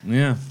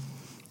Yeah.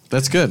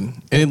 That's good.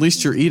 And at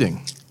least you're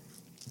eating.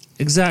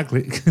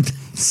 Exactly.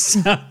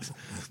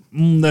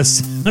 The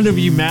sound of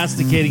you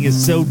masticating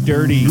is so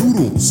dirty.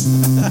 Noodles.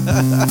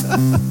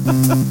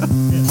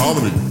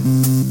 Comedy.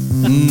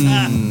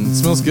 It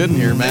smells good in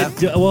here,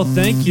 Matt. Well,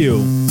 thank you.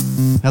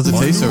 How's it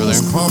taste over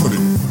there? Comedy.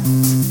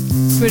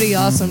 Pretty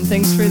awesome.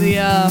 Thanks for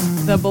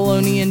the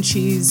bologna and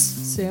cheese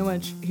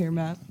sandwich here,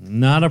 Matt.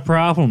 Not a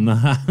problem.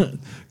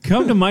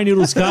 Come to My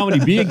Noodles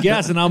Comedy. Be a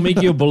guest, and I'll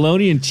make you a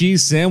bologna and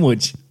cheese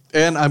sandwich.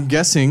 And I'm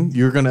guessing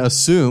you're going to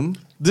assume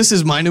this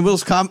is My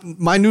Noodles Comedy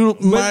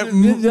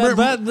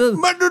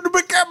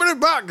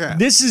podcast.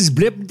 This is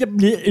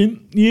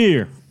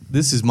yeah.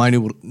 This is My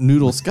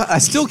Noodles. I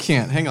still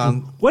can't. Hang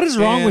on. What is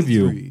wrong with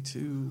you? 3, 2,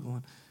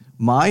 1.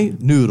 My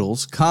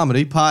Noodles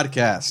Comedy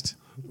Podcast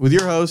with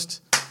your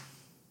host.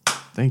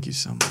 Thank you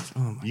so much. Oh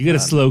my You get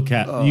God. a slow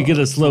cat. You get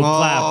a slow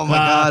clap. Oh my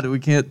God, we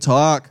can't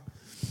talk.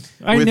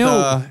 I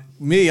know.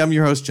 Me, I'm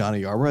your host,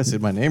 Johnny Yarbrough. I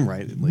said my name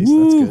right, at least.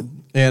 That's good.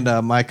 And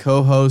my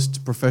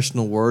co-host,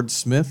 professional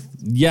wordsmith.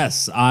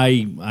 Yes,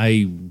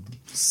 I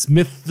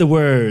smith the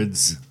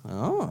words.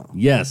 Oh.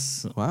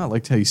 Yes. Wow, I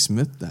liked how you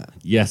smithed that.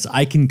 Yes,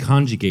 I can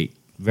conjugate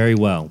very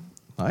well.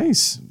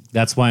 Nice.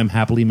 That's why I'm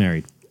happily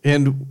married.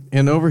 And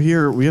over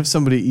here, we have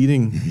somebody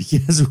eating.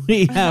 Yes,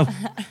 we have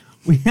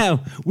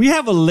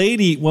a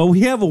lady. Well,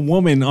 we have a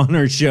woman on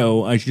our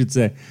show, I should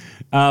say.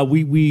 I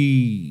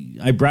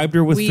bribed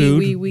her with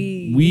food.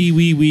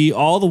 We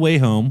all the way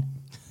home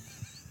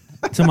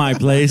to my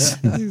place.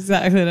 That's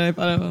exactly what I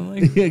thought of. I'm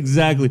like,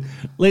 Exactly.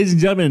 Ladies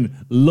and gentlemen,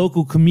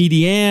 local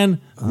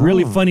comedian,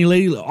 really funny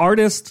lady,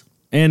 artist,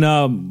 and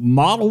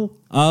model.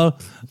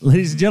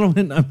 Ladies and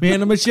gentlemen,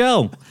 Amanda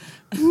Michelle.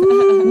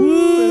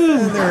 Woo!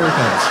 There it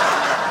comes.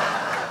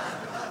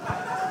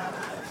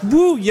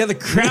 Woo! Yeah, the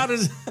crowd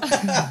is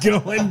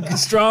going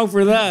strong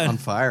for that. On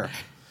fire.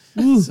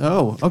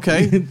 So,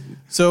 okay.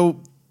 So,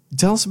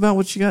 tell us about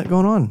what you got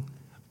going on.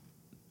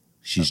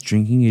 She's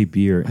drinking a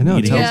beer and know,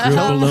 eating tell a us. grilled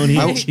Yeah. bologna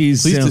and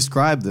cheese Please sandwich.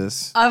 describe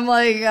this. I'm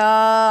like,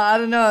 I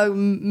don't know.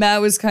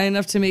 Matt was kind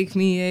enough to make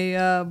me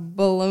a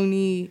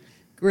bologna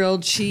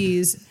grilled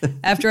cheese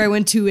after I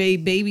went to a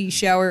baby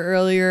shower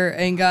earlier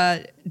and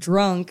got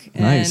drunk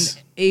and Nice.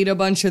 ate a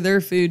bunch of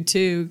their food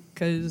too.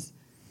 Because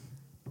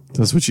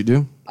That's what you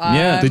do?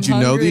 Yeah. Did you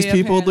know these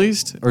people at apparently.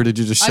 least? Or did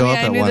you just show up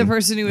I at knew one? the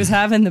person who was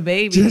having the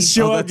baby. Just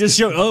show up. Just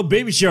show. Oh,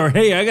 baby shower.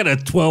 Hey, I got a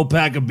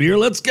 12-pack of beer.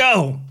 Let's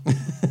go.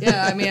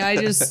 Yeah, I mean, I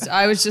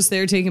was just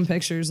there taking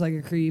pictures like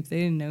a creep. They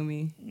didn't know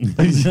me.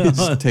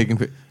 Just taking,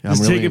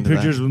 Just taking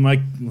pictures with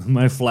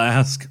my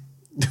flask.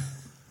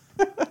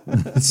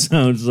 It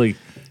sounds like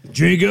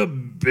drink up,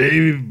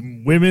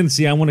 baby, women.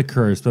 See, I want to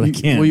curse, but I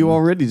can't. Well, you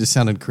already just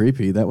sounded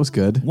creepy. That was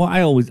good. Well,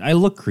 I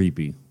look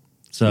creepy.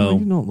 So,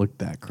 You don't look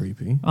that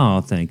creepy.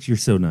 oh, thanks. You're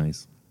so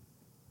nice.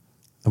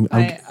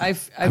 I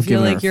I'm feel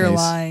giving her like a you're face.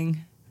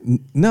 lying.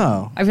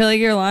 No, I feel like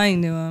you're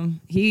lying to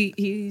him.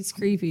 He's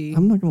creepy.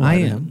 I'm not going to lie I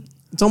to am. him.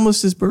 It's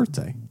almost his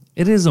birthday.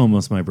 It is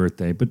almost my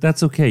birthday, but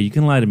that's okay. You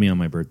can lie to me on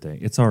my birthday.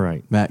 It's all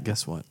right. Matt,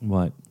 guess what?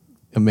 What?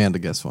 Amanda,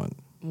 guess what?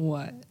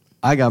 What?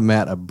 I got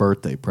Matt a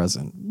birthday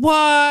present.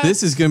 What?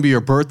 This is going to be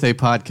your birthday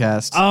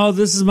podcast. Oh,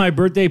 this is my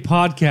birthday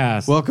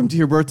podcast. Welcome to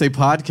your birthday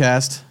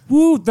podcast.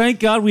 Woo, thank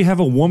God we have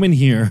a woman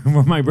here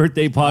for my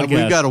birthday podcast.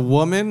 We've got a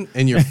woman,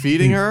 and you're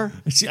feeding her.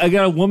 I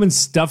got a woman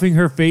stuffing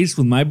her face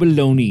with my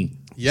bologna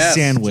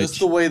sandwich. just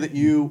the way that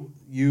you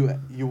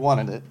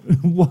wanted it.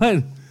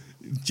 What?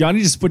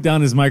 Johnny just put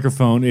down his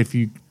microphone.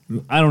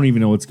 I don't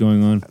even know what's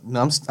going on.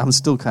 No, I'm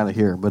still kind of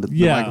here, but the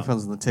Yeah.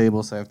 microphone's on the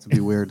table, so I have to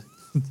be weird.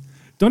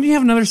 Don't you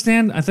have another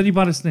stand? I thought you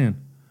bought a stand.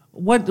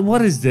 What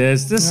is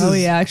this? This Oh,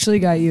 is. he actually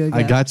got you a gift.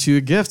 I got you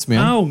a gift,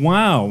 man. Oh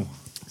wow!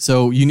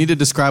 So you need to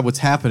describe what's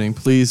happening,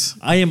 please.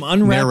 I am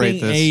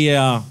unwrapping Narrate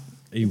this.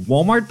 a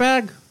Walmart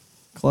bag.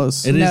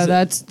 Close. It No,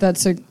 is-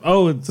 that's a.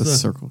 Oh, it's It's a a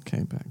Circle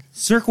K bag.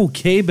 Circle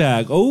K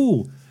bag.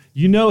 Oh,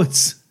 you know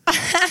it's.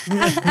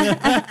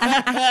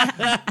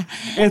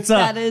 It's a.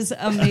 That is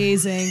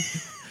amazing.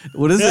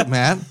 What is it,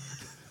 Matt?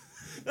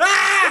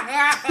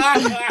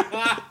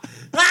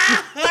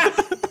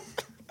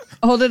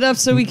 Hold it up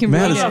so we can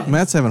read it.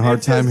 Matt's having a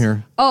hard time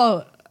here.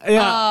 Oh,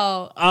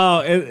 Yeah. Oh,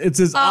 it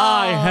says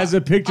I has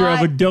a picture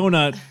of a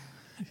donut,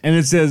 and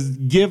it says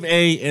give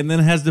a, and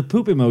then it has the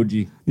poop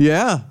emoji.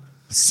 Yeah.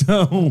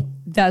 So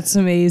that's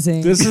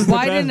amazing. This is the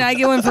Why best. didn't I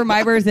get one for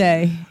my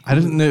birthday? I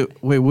didn't know.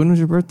 Wait, when was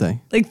your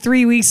birthday? Like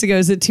 3 weeks ago.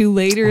 Is it too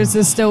late, or is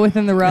this still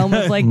within the realm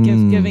of like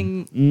gift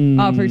giving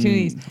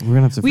opportunities? We're going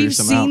to have to figure We've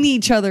something seen out.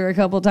 each other a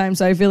couple times,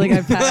 so I feel like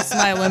I've passed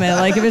my limit.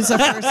 Like if it's the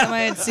first time I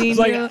had seen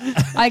like- you,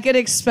 I could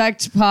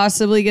expect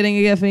possibly getting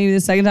a gift maybe the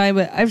second time,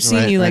 but I've seen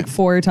Right, you like right.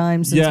 4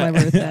 times since my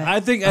birthday. I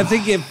think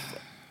if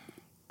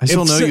I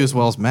still If know so- you as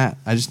well as Matt.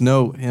 I just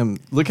know him.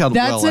 Look how well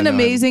That's I an know him.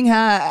 amazing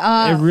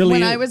hat. It really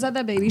when is. I was at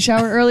that baby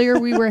shower earlier,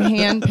 we were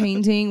hand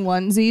painting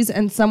onesies,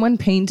 and someone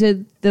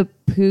painted the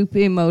poop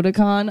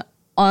emoticon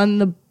on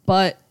the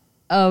butt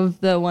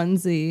of the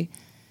onesie.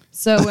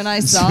 So when I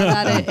saw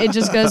that, it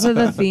just goes with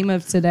the theme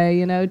of today,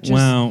 you know, just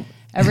wow,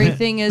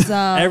 Everything is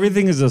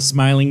Everything is a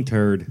smiling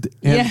turd.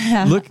 And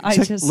Yeah, look I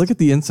at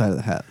the inside of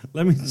the hat.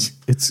 Let me.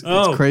 It's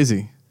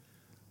crazy.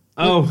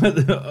 Oh,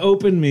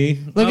 open me.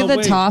 Look at the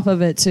wait. top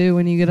of it too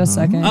when you get a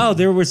second. Oh,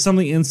 there was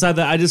something inside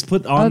that I just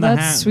put on the hat.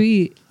 That's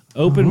sweet.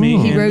 Open me.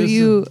 He and wrote this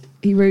you.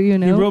 He wrote you a He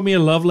note. wrote me a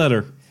love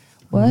letter.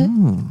 What?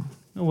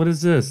 Oh, what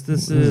is this?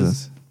 This What is is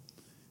this?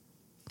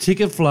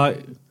 ticket fly.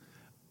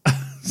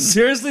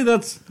 Seriously,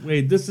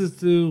 this is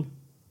to.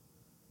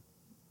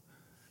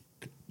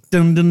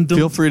 Dun, dun, dun,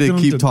 Feel free to dun,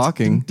 keep dun,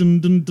 talking. dun,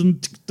 dun, dun,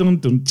 dun,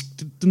 dun,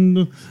 dun,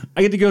 dun.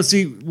 I get to go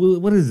see.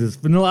 What is this?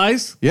 Vanilla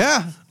Ice?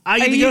 Yeah. I Are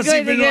get to you go see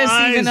going to Vanilla go see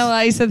Ice. Vanilla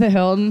Ice at the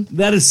Hilton?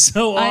 That is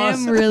so I am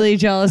awesome. really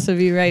jealous of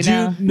you right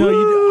now. Dude,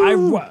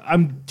 no,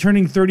 I'm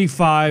turning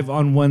 35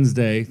 on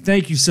Wednesday.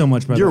 Thank you so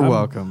much, brother. You're I'm-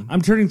 welcome.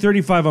 I'm turning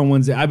 35 on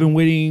Wednesday. I've been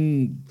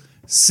waiting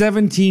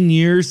 17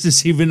 years to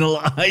see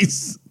Vanilla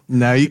Ice.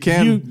 Now you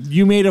can.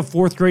 You made a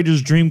fourth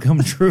grader's dream come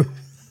true.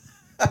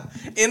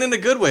 And in a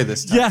good way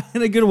this time. Yeah,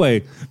 in a good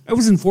way. I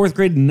was in fourth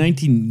grade in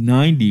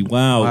 1990.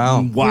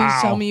 Wow.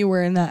 Please tell me you're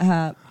wearing that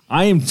hat.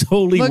 I am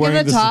totally Look wearing at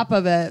the this. top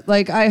of it.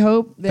 Like, I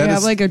hope they That have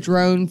is- like a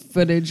drone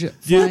footage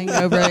flying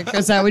over it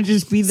because that would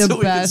just be the So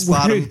we can best.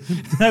 spot him.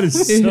 That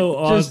is so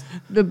awesome. Just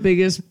the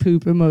biggest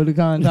poop emoticon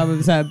on top of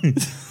his head.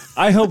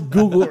 I hope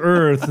Google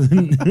Earth,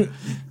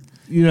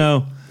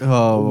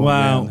 Oh,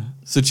 Wow. man.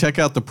 So check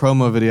out the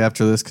promo video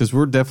after this because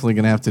we're definitely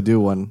going to have to do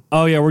one.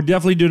 Oh, yeah, we're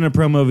definitely doing a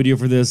promo video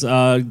for this.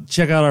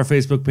 Check out our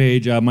Facebook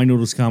page,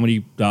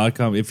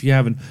 mynoodlescomedy.com. If you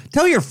haven't,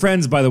 tell your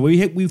friends, by the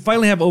way. We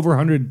finally have over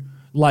 100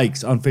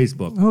 likes on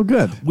Facebook. Oh,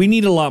 good. We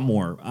need a lot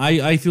more.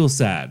 I feel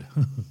sad.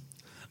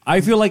 I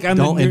feel like I'm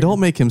Don't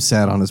make him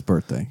sad on his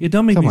birthday. Yeah,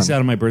 don't make Come me on. sad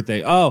on my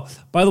birthday. Oh,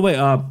 by the way,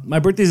 my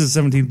birthday's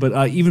the 17th,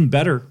 but even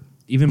better,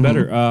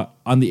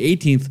 on the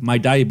 18th, my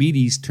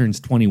diabetes turns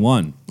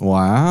 21.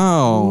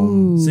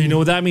 Wow. So you know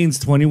what that means?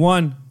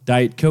 21.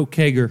 Diet Coke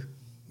Kegger.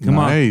 Come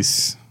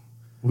Nice.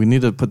 We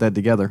need to put that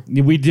together.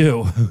 on. We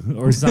do.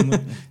 Or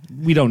something.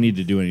 We don't need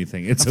to do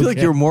anything. It's I feel okay.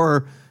 like you're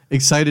more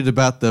excited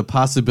about the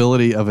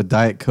possibility of a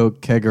Diet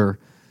Coke kegger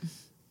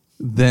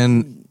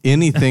than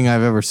anything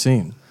I've ever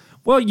seen.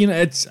 Well,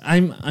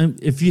 I'm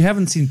if you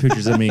haven't seen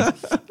pictures of me,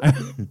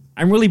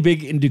 I'm really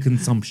big into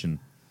consumption.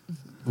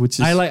 Which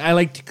is I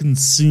like to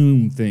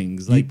consume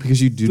things like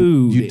because you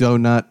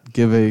food. not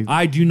give a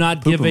I do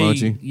not Poop give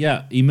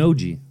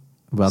emoji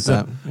about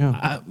So,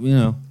 that.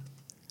 Yeah.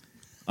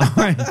 All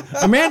right,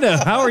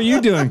 Amanda, how are you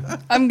doing?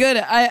 I'm good.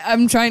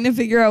 I'm trying to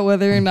figure out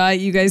whether or not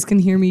you guys can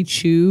hear me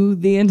chew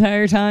the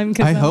entire time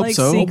because I I'm hope like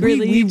so. secretly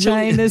We really-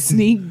 trying to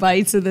sneak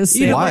bites of this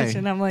sandwich, Why?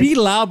 and I'm like, Be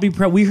loud, be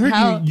proud. We heard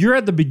How- you're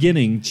at the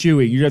beginning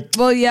chewing. You're at,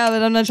 well, yeah,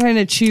 but I'm not trying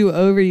to chew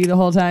over you the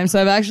whole time.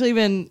 So I've actually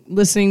been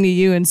listening to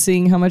you and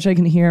seeing how much I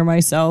can hear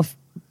myself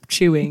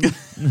chewing.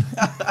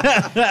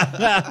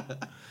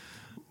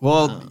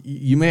 Well,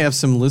 you may have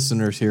some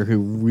listeners here who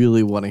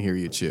really want to hear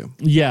you chew.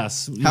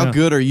 yes. How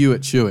good are you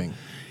at chewing?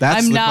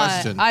 That's I'm the not.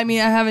 question. I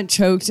mean, I haven't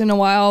choked in a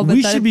while, but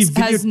We that should be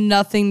has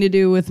nothing to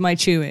do with my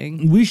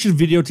chewing. We should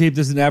videotape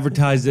this and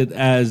advertise it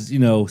as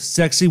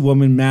sexy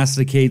woman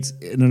masticates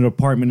in an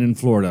apartment in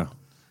Florida,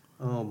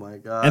 oh my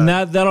god! and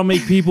that'll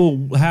make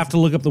people have to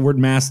look up the word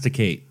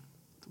masticate.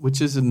 Which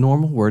is a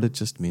normal word. It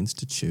just means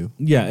to chew.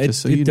 Yeah, it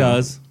Just so you know.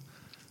 does.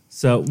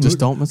 So Just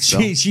don't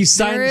misspell. She's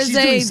sign, There is she's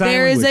doing sign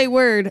there is language. a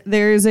word.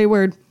 There is a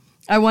word.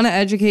 I want to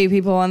educate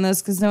people on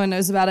this because no one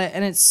knows about it,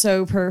 and it's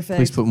so perfect.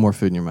 Please put more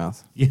food in your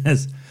mouth.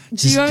 Yes.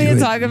 Do you want me to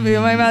talk about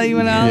my mouth? You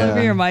want to Yeah.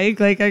 over your mic?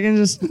 Like I can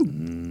just. I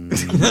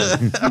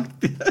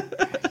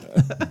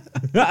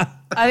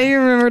don't even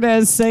remember what I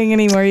was saying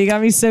anymore. You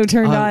got me so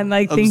turned on,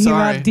 like I'm thinking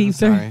sorry. about deep I'm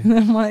sorry. throat.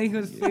 I'm like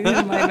with food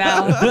in my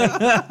mouth.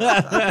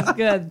 Like, it's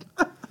good.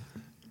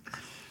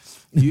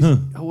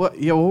 What?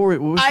 Yeah. What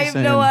was she I have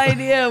saying? no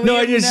idea. We No, I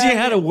have just she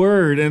had a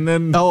word and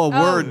then Oh, a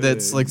word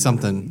that's like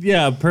something.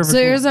 yeah, perfect. So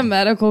here's a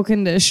medical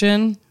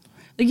condition.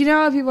 Like you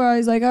know how people are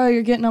always like, "Oh,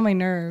 you're getting on my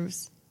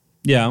nerves."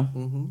 yeah.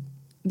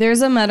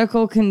 There's a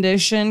medical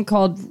condition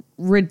called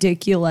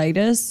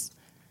radiculitis.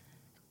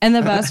 And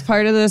the best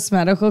part of this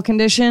medical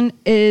condition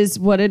is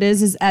what it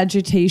is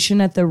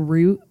agitation at the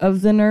root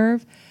of the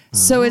nerve.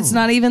 So it's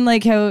not even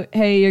like how,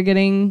 hey, you're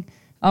getting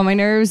on my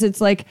nerves. It's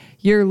like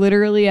you're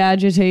literally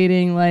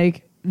agitating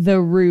like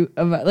the root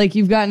of like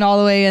you've gotten all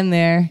the way in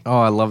there. Oh,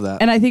 I love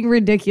that. And I think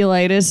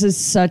radiculitis is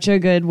such a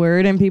good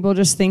word, and people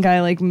just think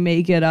I like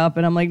make it up.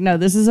 And I'm like, no,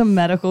 this is a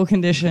medical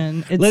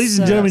condition. It's, Ladies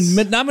and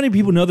gentlemen, not many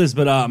people know this,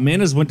 but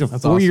Amanda's went to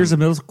 4 years of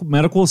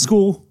medical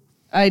school.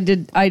 I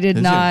did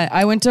not.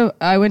 I went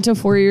to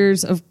 4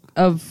 years of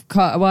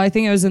well, I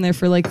think I was in there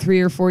for like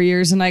 3 or 4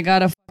 years, and I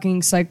got a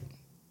fucking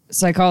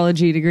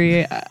psychology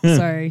degree.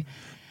 Sorry.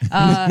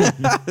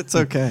 It's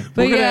okay.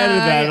 But We're gonna edit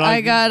that.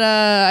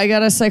 I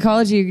got a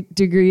psychology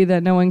degree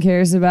that no one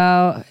cares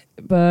about,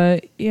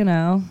 but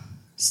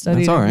studied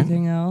That's all right.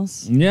 everything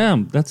else. Yeah,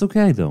 that's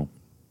okay though.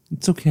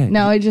 It's okay.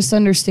 Now I just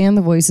understand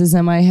the voices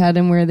in my head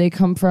and where they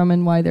come from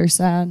and why they're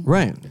sad.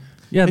 Right.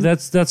 Yeah,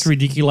 that's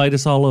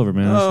ridiculitis all over,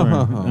 man.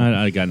 I swear.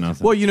 I got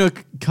nothing. Well,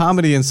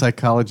 comedy and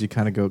psychology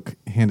kind of go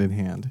hand in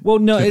hand. Well,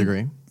 no, to a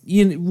degree.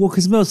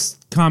 because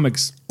most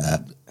comics.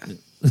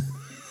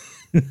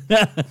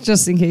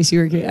 Just in case you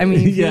were kidding. I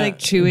mean, if you like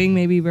chewing,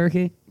 maybe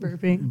burping.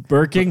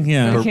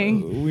 Yeah.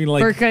 Burking. We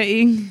like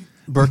Burking.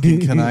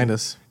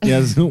 Birkincanitis.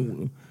 Yes.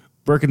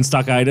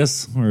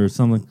 Birkenstockitis or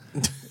something.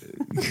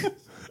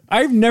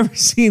 I've never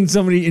seen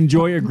somebody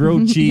enjoy a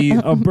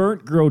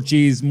burnt grilled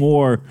cheese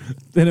more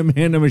than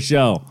Amanda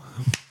Michelle.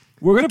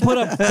 We're gonna put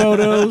up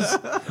photos.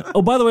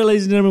 Oh, by the way,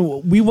 ladies and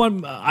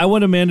gentlemen, I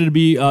want Amanda to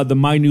be the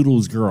My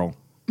Noodles girl.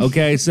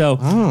 Okay, so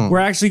we're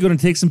actually going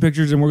to take some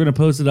pictures and we're going to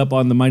post it up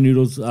on the My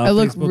Noodles. I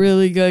look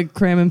really good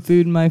cramming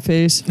food in my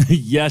face.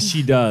 Yes,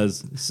 she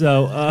does.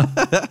 So,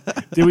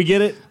 did we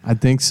get it? I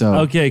think so.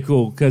 Okay,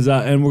 cool. Because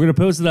and we're going to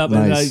post it up.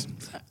 Nice. And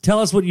tell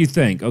us what you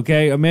think.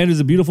 Okay, Amanda's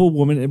a beautiful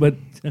woman, but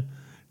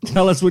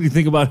tell us what you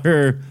think about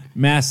her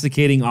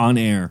masticating on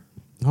air.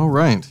 All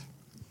right.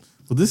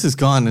 Well, this has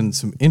gone in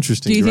some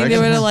interesting. Do you think they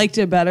directions. would have liked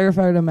it better if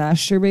I would have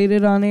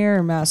masturbated on air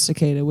or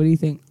masticated? What do you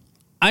think?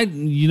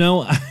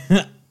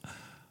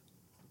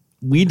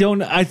 We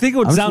don't. I think it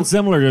would sound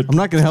similar. I'm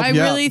not going to help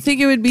you out. I really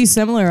think it would be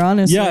similar,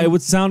 honestly. Yeah, it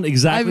would sound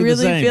exactly the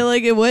same. I really feel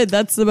like it would.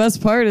 That's the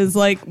best part is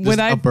like Just when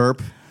a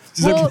burp.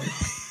 Well,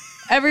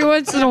 every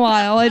once in a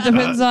while. It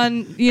depends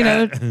on,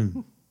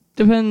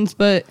 depends,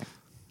 but,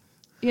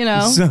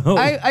 So-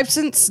 I've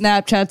sent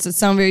Snapchats that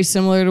sound very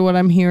similar to what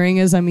I'm hearing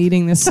as I'm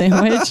eating this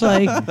sandwich.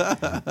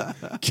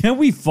 Like, Can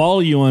we follow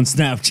you on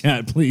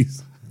Snapchat,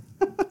 please?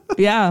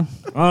 yeah,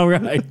 All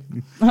right.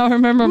 I'll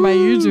remember my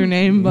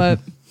username, but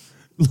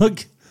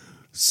Look,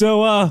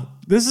 so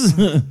this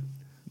is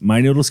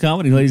My Noodles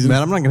Comedy, ladies and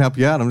Man, I'm not going to help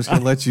you out. I'm just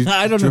going to let you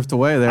drift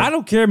away there. I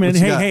don't care, man.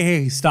 What you got?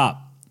 Hey, stop.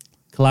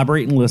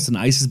 Collaborate and listen.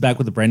 Ice is back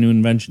with a brand new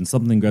invention.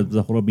 Something grabs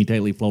the hold of me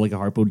tightly, flow like a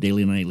harpoon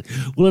daily and nightly.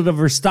 Will it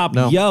ever stop?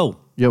 No.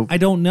 Yo. I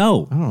don't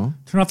know.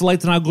 Turn off the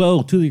lights and I'll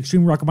glow. To the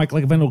extreme rock mic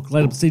like a vandal.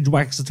 Light up stage,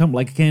 wax the tumble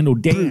like a candle.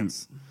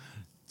 Dance.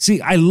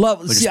 See, I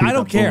love. Like I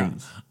don't care.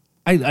 bones.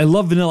 I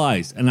love Vanilla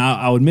Ice, and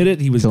I'll admit it.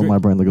 He was Killing great. my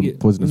brain like a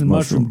poisonous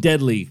mushroom.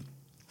 Deadly.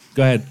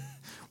 Go ahead.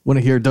 Want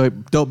to hear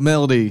dope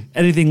melody?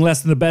 Anything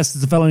less than the best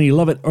is a felony.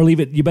 Love it or leave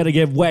it. You better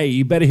give way.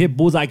 You better hit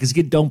bullseye because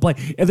you don't play.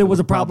 If there was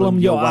a problem,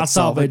 yo, I'll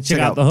solve it. Check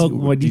out the hook.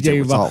 My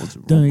DJ.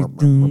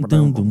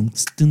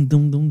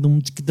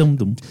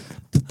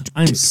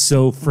 I'm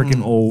so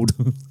freaking old.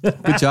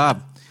 Good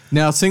job.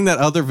 Now sing that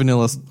other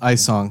Vanilla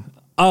Ice song.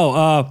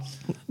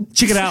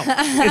 Check it out.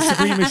 It's the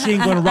Green Machine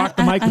going to rock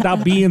the mic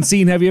without being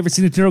seen. Have you ever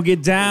seen a turtle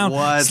get down?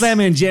 What? Slam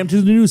and jam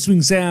to the new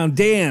swing sound.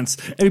 Dance.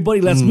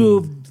 Everybody, let's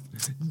move.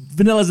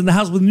 Vanilla's in the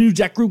house with the new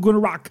Jack Groove going to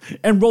rock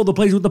and roll the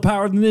place with the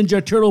power of the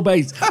Ninja Turtle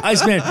bass.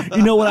 Iceman,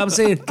 you know what I'm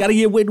saying? Got to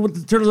get with what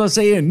the turtles are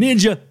saying.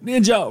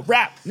 Ninja,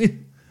 rap.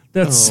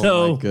 That's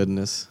Oh my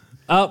goodness.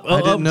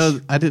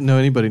 I didn't know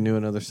anybody knew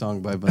another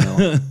song by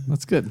Vanilla.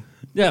 That's good.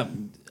 Yeah.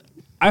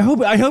 I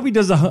hope he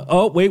does a.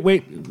 Oh,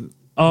 wait.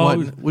 Oh,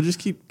 What? We'll just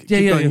keep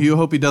Yeah. going. You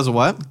hope he does a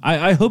what?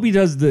 I hope he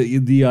does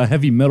the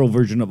heavy metal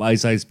version of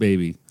Ice Ice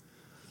Baby.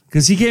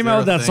 Because he came out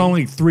with that song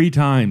like 3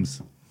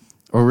 times.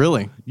 Oh,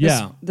 really?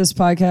 Yeah. this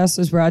podcast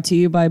is brought to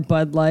you by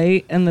Bud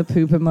Light and the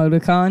poop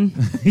emoticon.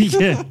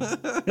 Yeah.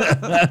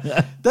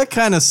 That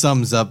kind of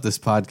sums up this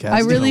podcast. I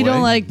really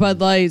don't like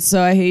Bud Light,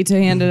 so I hate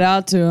to hand it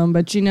out to him.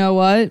 But you know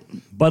what?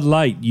 Bud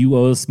Light, you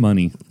owe us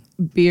money.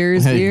 Beer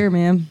is beer,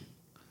 man.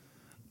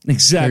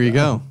 Exactly.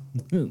 There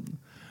you go.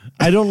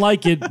 I don't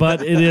like it,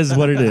 but it is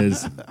what it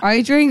is.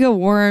 I drank a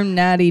warm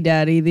Natty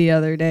Daddy the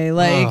other day.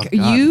 Like, Oh,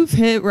 God. you've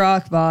hit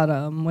rock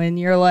bottom when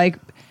you're like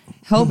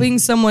helping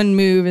someone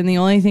move, and the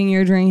only thing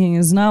you're drinking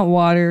is not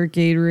water,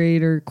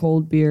 Gatorade, or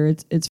cold beer.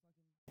 It's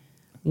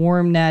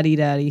warm Natty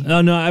Daddy. No.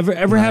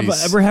 Ever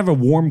have a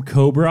warm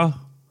Cobra?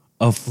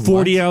 A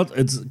 40 ounce.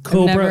 It's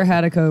Cobra. I've never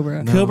had a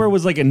Cobra. Cobra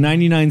was like a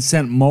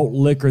 99-cent malt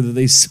liquor that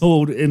they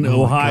sold in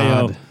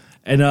Ohio. God.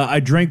 And I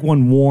drank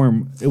one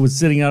warm. It was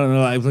sitting out, and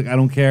I was like, I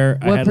don't care.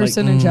 I What had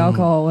percentage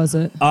alcohol was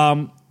it?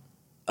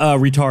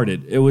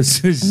 retarded. It was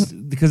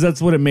just, because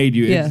that's what it made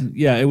you.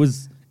 Yeah.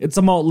 It's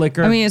a malt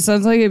liquor. I mean, it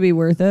sounds like it'd be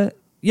worth it.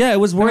 Yeah, it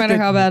was No worth matter it.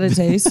 how bad it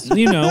tastes. I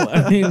mean,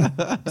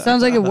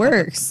 Sounds like it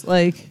works.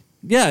 Like,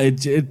 yeah,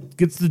 it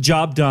gets the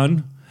job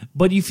done,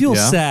 but you feel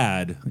Yeah.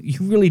 sad. You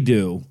really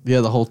do.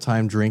 Yeah, the whole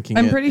time drinking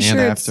I'm it pretty and sure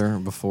it's- after,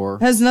 before.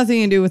 has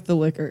nothing to do with the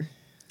liquor.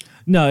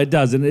 No, it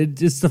doesn't.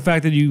 It's the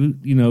fact that you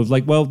know,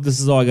 like, well, this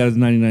is all I got is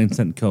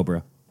 99-cent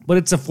Cobra, but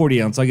it's a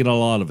 40 ounce, so I get a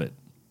lot of it.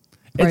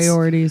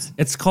 Priorities.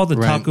 It's called the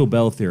Right. Taco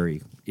Bell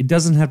theory. It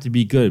doesn't have to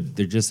be good.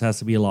 There just has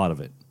to be a lot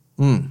of it.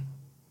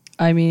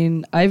 I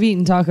mean, I've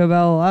eaten Taco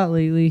Bell a lot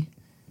lately.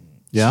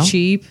 Yeah? It's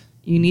cheap.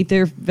 You can eat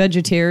their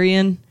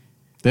vegetarian.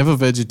 They have a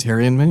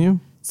vegetarian menu?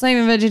 It's not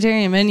even a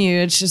vegetarian menu.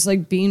 It's just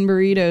like bean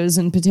burritos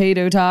and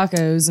potato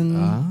tacos.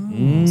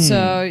 And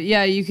so,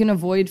 yeah, you can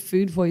avoid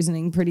food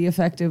poisoning pretty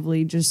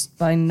effectively just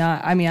by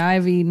not. I mean,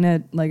 I've eaten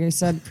it, like I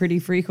said, pretty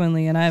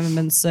frequently, and I haven't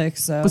been sick.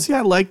 So, But see,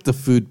 I like the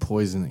food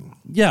poisoning.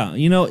 Yeah,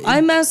 you know,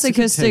 I'm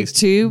masochistic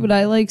too, but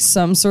I like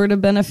some sort of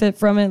benefit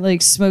from it.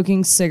 Like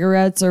smoking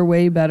cigarettes are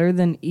way better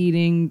than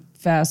eating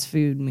fast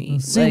food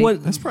meat. see Like,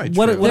 what That's probably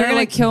what, true. what they're I gonna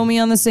like. kill me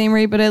on the same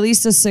rate, but at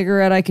least a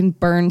cigarette I can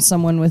burn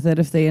someone with it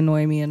if they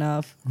annoy me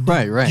enough.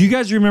 Right. Do you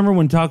guys remember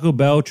when Taco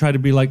Bell tried to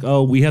be like,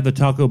 oh, we have the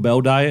Taco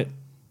Bell diet?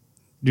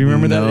 Do you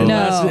remember No.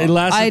 that? It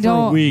lasted I for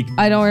don't. a week.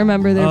 I don't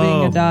remember there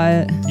being Oh. a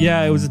diet.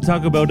 Yeah, it was a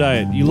Taco Bell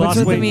diet. You What's lost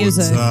with weight. the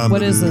music? time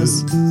What it is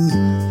this?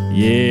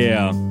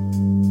 Yeah.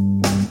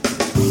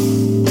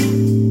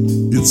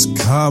 It's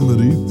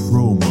comedy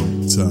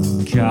promo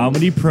time.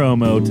 Comedy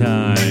promo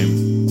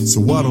time. So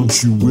why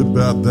don't you whip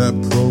out that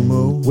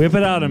promo Whip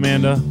it out,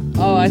 Amanda.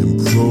 Oh, and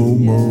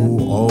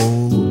promo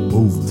all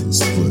over this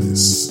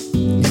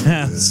place?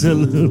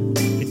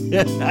 Absolutely.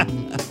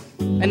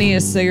 I need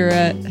a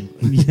cigarette.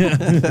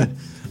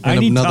 I And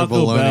need another Taco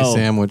bologna Bell.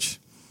 sandwich.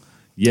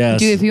 Yes.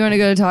 Dude, if you want to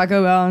go to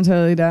Taco Bell, I'm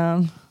totally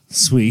down.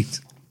 Sweet.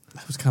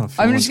 That was kind of.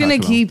 I'm just gonna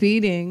keep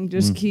eating.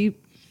 Just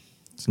keep.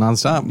 It's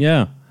nonstop.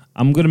 Yeah.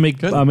 I'm going to make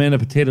Good. Amanda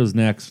potatoes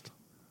next.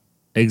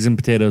 Eggs and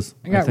potatoes.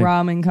 I got think.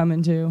 ramen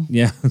coming too.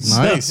 Yeah.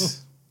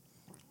 Nice.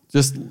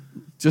 Just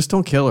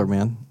don't kill her,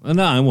 man.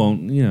 No, I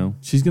won't, you know.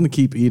 She's gonna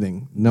keep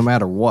eating no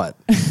matter what.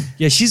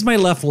 Yeah, she's my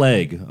left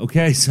leg,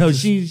 okay? So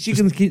she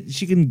can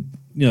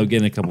you know,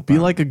 get in a couple Be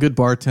pounds. like a good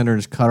bartender and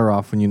just cut her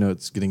off when you know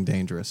it's getting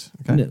dangerous.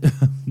 Okay,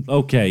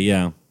 Okay,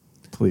 yeah.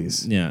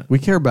 please. Yeah. we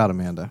care about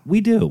Amanda. We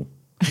do.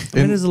 And,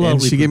 Amanda's a and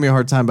lovely she gave me a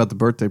hard time about the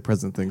birthday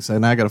present thing, so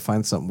now I got to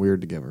find something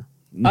weird to give her.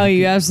 Oh,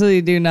 you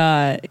absolutely do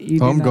not. You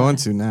do I'm not. going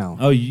to now.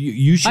 Oh,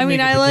 you should I mean,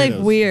 make her I like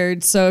potatoes.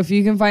 weird, so if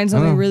you can find Oh.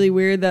 something really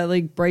weird that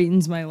like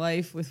brightens my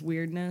life with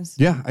weirdness.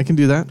 Yeah, I can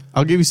do that.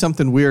 I'll give you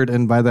something weird,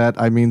 and by that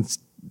I mean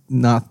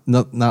not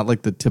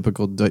like the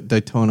typical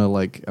Daytona.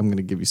 Like I'm going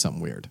to give you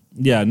something weird.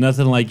 Yeah,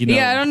 nothing like, you know.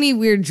 Yeah, I don't need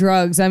weird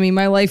drugs. I mean,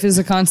 my life is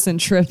a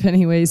constant trip,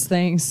 anyways.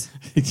 Thanks.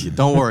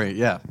 Don't worry.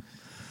 Yeah.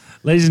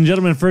 Ladies and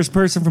gentlemen, first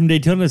person from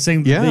Daytona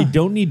saying Yeah. they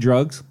don't need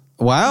drugs.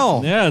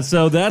 Wow. Yeah,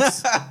 so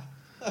that's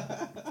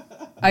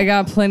I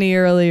got plenty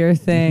earlier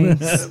things.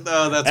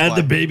 No, that's at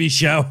the baby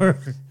shower.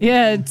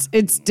 Yeah,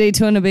 it's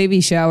Daytona baby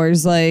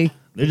showers. Like,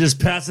 They're just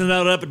passing it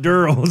out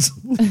epidurals.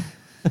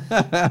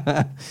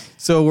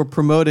 So we're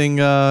promoting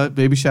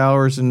baby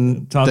showers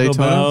and Taco Daytona.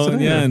 Bell.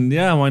 today, Yeah, or- and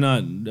yeah, why not?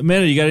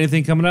 Amanda, you got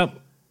anything coming up?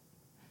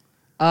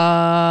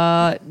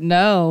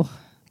 no,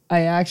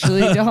 I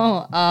actually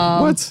don't.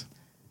 What?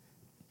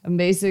 I'm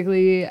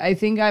basically, I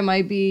think I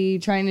might be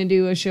trying to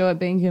do a show at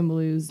Bankin'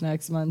 Blues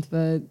next month,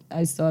 but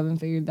I still haven't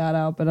figured that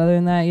out. But other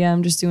than that, yeah,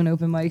 I'm just doing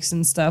open mics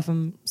and stuff.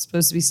 I'm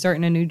supposed to be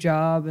starting a new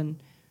job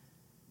and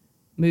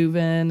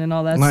moving and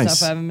all that Nice.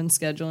 stuff. I haven't been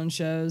scheduling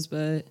shows,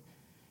 but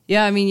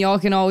yeah, I mean, y'all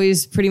can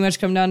always pretty much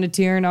come down to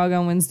Tiernog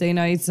on Wednesday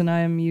nights, and I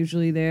am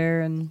usually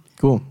there. And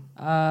Cool.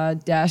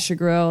 Dasha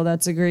Grill,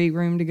 that's a great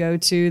room to go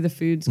to. The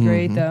food's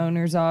great. The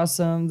owner's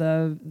awesome.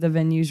 The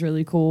venue's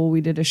really cool. We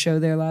did a show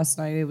there last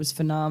night. It was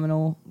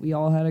phenomenal. We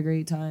all had a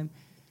great time.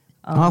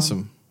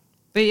 Awesome.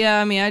 But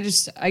yeah, I mean,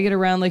 I get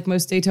around like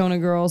most Daytona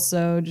girls,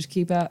 so just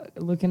keep out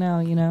looking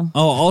out, you know.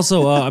 Oh,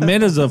 also,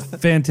 Amanda's a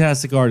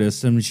fantastic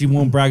artist. I mean, she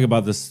won't brag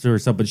about this to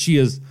herself, but she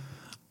is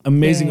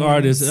amazing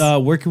Thanks.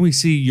 artist. Where can we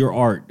see your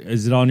art?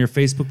 Is it on your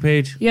Facebook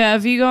page? Yeah,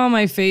 if you go on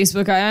my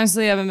Facebook, I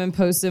honestly haven't been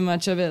posting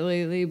much of it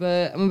lately,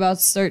 but I'm about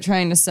to start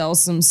trying to sell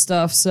some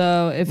stuff.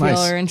 So if Nice.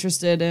 y'all are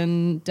interested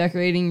in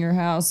decorating your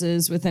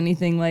houses with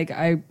anything, like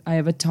I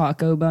have a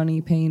taco bunny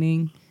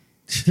painting.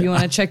 If you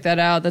want to check that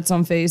out, that's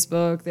on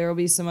Facebook. There will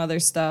be some other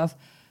stuff.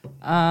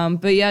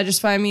 But yeah, just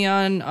find me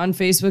on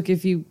Facebook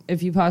if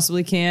you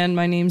possibly can.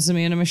 My name's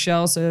Amanda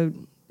Michelle, so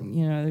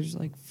you know there's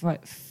like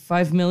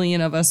 5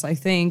 million of us, I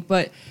think.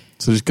 But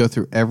So just go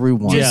through every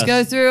one. Yeah. just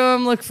go through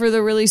them, look for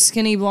the really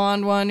skinny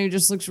blonde one who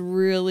just looks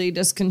really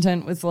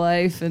discontent with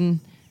life,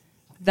 and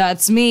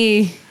that's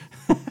me.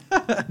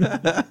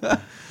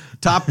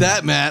 Top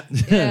that, Matt.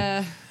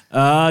 Yeah.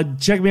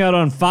 Check me out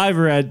on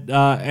Fiverr at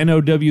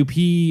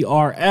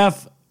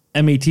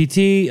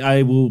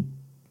NOWPRFMATT.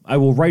 I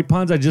will write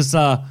puns. I just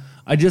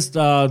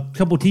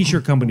couple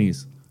t-shirt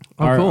companies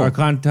cool. are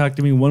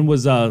contacting me. One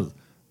was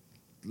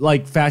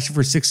like fashion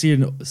for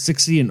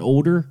 60 and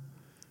older.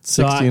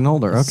 60 and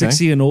older. Okay.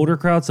 60 and older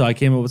crowd. So I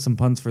came up with some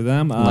puns for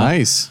them.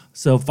 Nice.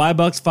 So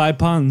 $5, 5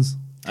 puns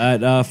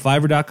at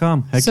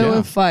Fiverr.com. Heck So yeah.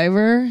 with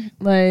Fiverr,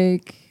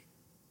 like,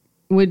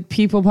 would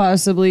people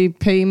possibly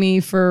pay me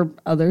for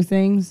other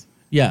things?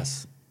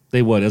 Yes,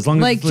 they would, as long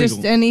as Like it's legal.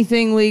 just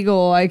anything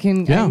legal, I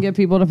can get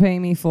people to pay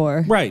me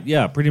for. Right,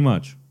 yeah, pretty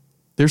much.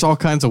 There's all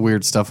kinds of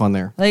weird stuff on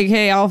there. Like,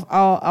 hey,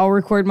 I'll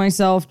record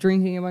myself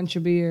drinking a bunch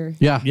of beer,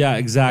 Yeah. Yeah,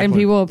 exactly. and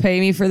people will pay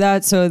me for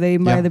that, so they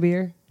buy Yeah. the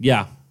beer.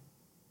 Yeah.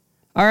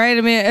 All right,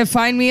 I mean,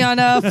 find me on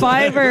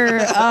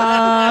Fiverr.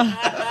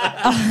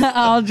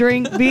 I'll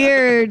drink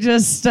beer.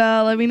 Just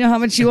let me know how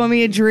much you want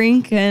me to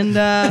drink, and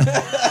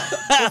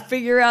we'll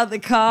figure out the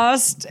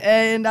cost.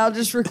 And I'll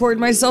just record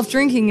myself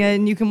drinking it,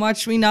 and you can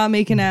watch me not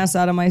make an ass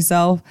out of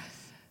myself.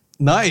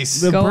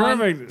 Nice. Go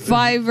Perfect. on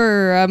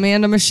Fiverr,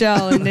 Amanda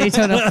Michelle in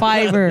Daytona.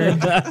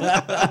 Fiverr.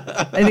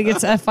 I think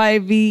it's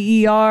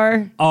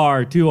Fiverr.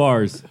 R, 2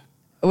 R's.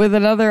 with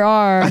another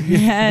R,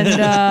 and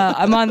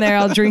I'm on there.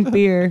 I'll drink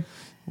beer.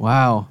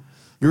 Wow.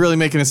 You're really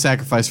making a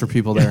sacrifice for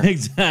people there.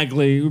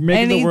 Exactly. We're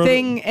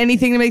making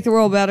Anything to make the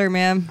world better,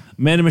 man.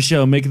 Amanda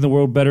Michelle, making the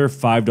world better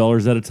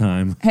 $5 at a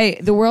time. Hey,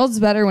 the world's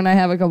better when I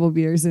have a couple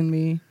beers in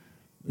me.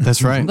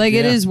 That's right.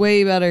 It is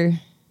way better.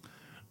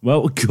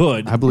 Well,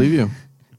 good. I believe you.